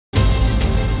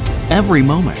every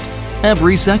moment,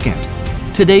 every second.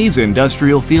 Today's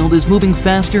industrial field is moving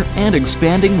faster and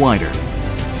expanding wider.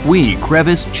 We,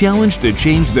 Crevis, challenge to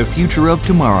change the future of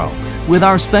tomorrow with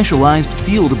our specialized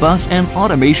field bus and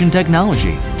automation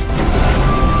technology.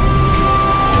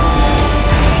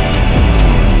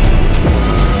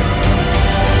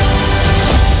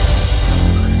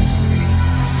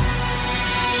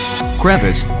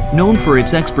 Crevis, known for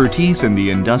its expertise in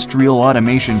the industrial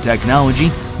automation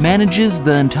technology, manages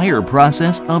the entire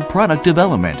process of product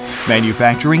development,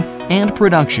 manufacturing, and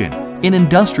production in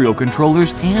industrial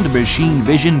controllers and machine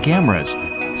vision cameras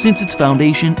since its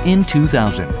foundation in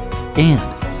 2000, and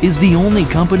is the only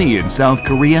company in South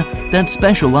Korea that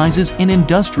specializes in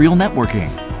industrial networking.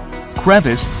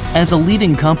 Crevis, as a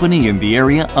leading company in the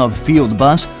area of field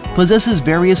bus, possesses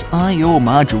various I/O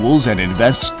modules and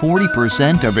invests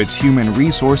 40% of its human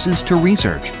resources to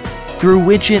research, through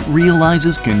which it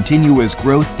realizes continuous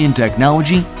growth in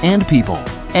technology and people,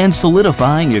 and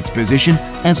solidifying its position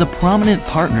as a prominent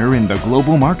partner in the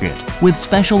global market with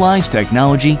specialized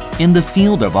technology in the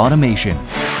field of automation.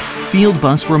 Field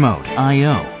Bus Remote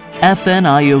I/O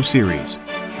FNIO Series,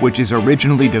 which is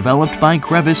originally developed by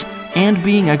Crevis and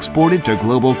being exported to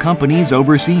global companies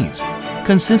overseas,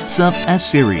 consists of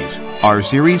S-Series,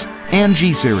 R-Series, and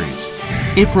G-Series.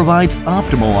 It provides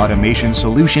optimal automation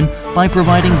solution by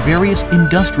providing various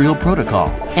industrial protocol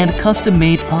and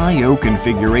custom-made I/O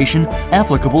configuration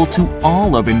applicable to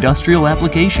all of industrial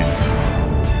application.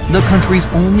 The country's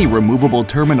only removable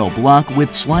terminal block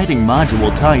with sliding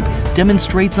module type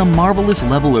demonstrates a marvelous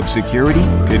level of security,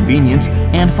 convenience,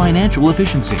 and financial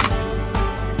efficiency.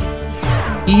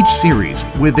 Each series,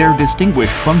 with their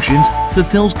distinguished functions,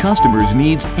 fulfills customers'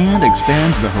 needs and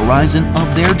expands the horizon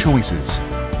of their choices.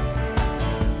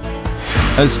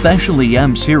 Especially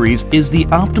M-Series is the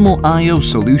optimal I/O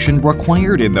solution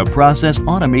required in the process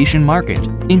automation market,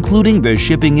 including the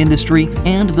shipping industry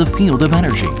and the field of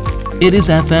energy. It is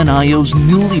FNIO's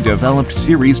newly developed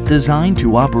series designed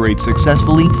to operate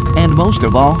successfully and, most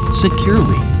of all,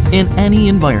 securely in any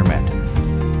environment.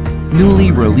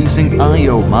 Newly releasing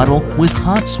I/O model with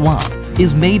hot swap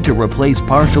is made to replace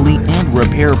partially and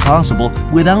repair possible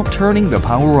without turning the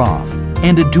power off,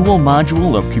 and a dual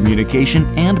module of communication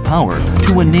and power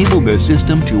to enable the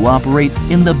system to operate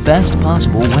in the best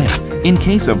possible way in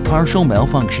case of partial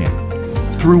malfunction,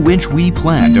 through which we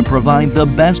plan to provide the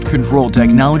best control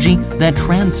technology that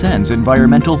transcends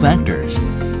environmental factors.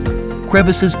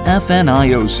 Crevis's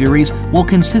FNIO series will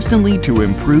consistently to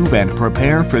improve and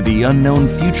prepare for the unknown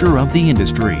future of the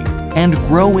industry and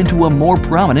grow into a more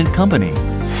prominent company.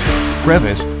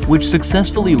 Crevis, which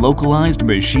successfully localized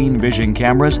machine vision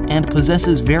cameras and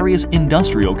possesses various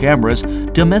industrial cameras,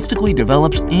 domestically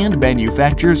develops and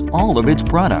manufactures all of its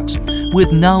products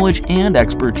with knowledge and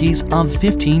expertise of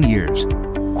 15 years.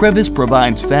 Crevis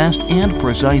provides fast and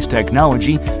precise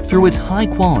technology through its high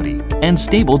quality and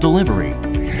stable delivery.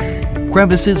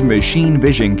 Crevis's machine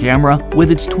vision camera,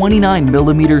 with its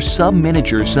 29mm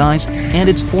sub-miniature size and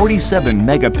its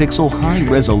 47-megapixel high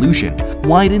resolution,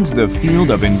 widens the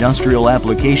field of industrial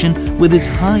application with its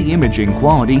high imaging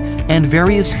quality and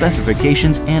various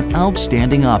specifications and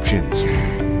outstanding options.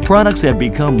 Products have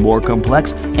become more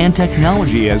complex and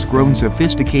technology has grown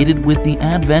sophisticated with the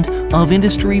advent of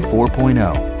Industry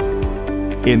 4.0.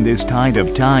 In this tide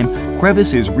of time,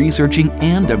 Crevis is researching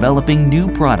and developing new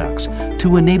products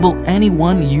to enable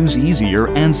anyone use easier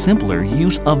and simpler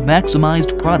use of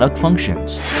maximized product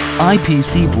functions.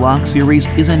 IPC Block Series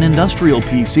is an industrial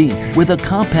PC with a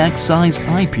compact size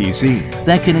IPC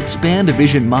that can expand a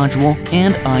vision module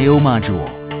and I/O module.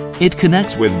 It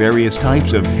connects with various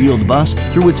types of field bus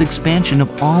through its expansion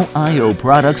of all I/O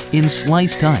products in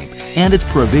slice type and its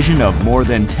provision of more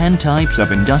than 10 types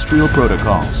of industrial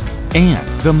protocols. And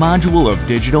the module of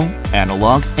digital,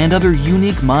 analog, and other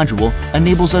unique module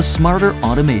enables a smarter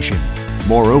automation.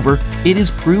 Moreover, it is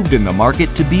proved in the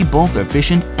market to be both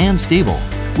efficient and stable,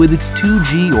 with its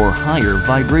 2G or higher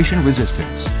vibration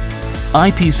resistance.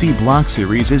 IPC Block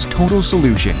Series is total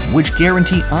solution which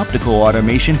guarantee optical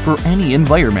automation for any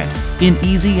environment in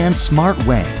easy and smart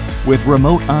way with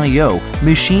remote I/O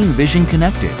machine vision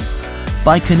connected.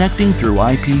 By connecting through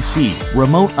IPC,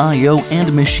 remote I/O,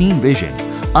 and machine vision,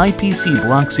 IPC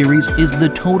Block Series is the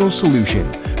total solution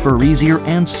for easier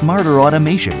and smarter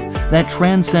automation that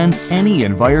transcends any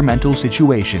environmental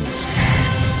situations.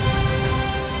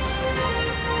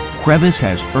 Crevis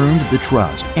has earned the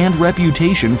trust and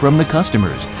reputation from the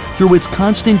customers through its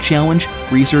constant challenge,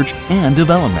 research, and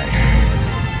development.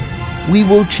 We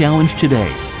will challenge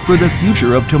today for the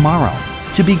future of tomorrow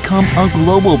to become a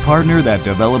global partner that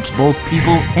develops both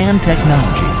people and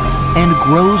technology and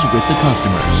grows with the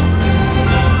customers.